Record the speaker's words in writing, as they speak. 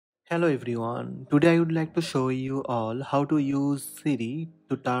Hello everyone, today I would like to show you all how to use Siri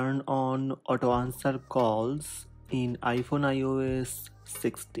to turn on auto answer calls in iPhone iOS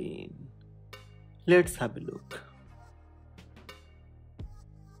 16. Let's have a look.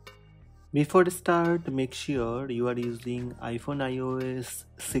 Before start, make sure you are using iPhone iOS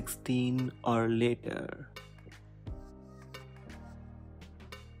 16 or later.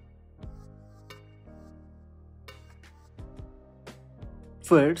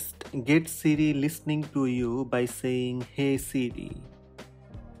 First, get Siri listening to you by saying "Hey Siri,"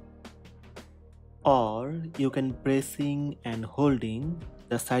 or you can pressing and holding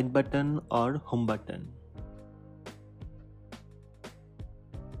the side button or home button.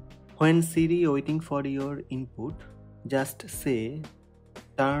 When Siri waiting for your input, just say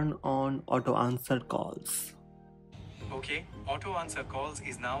 "Turn on auto answer calls." Okay, auto answer calls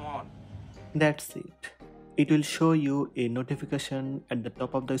is now on. That's it. It will show you a notification at the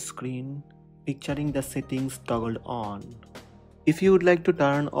top of the screen picturing the settings toggled on. If you would like to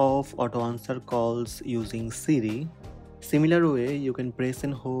turn off auto answer calls using Siri, similar way you can press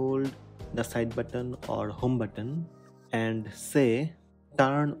and hold the side button or home button and say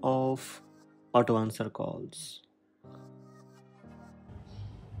turn off auto answer calls.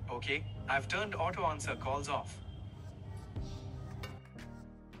 Okay, I've turned auto answer calls off.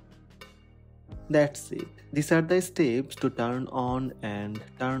 That's it. These are the steps to turn on and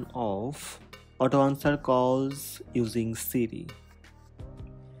turn off auto answer calls using Siri.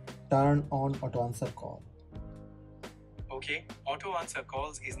 Turn on auto answer call. Okay, auto answer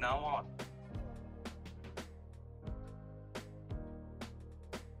calls is now on.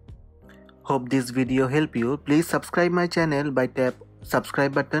 Hope this video helped you. Please subscribe my channel by tap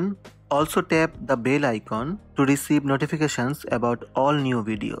subscribe button. Also tap the bell icon to receive notifications about all new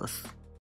videos.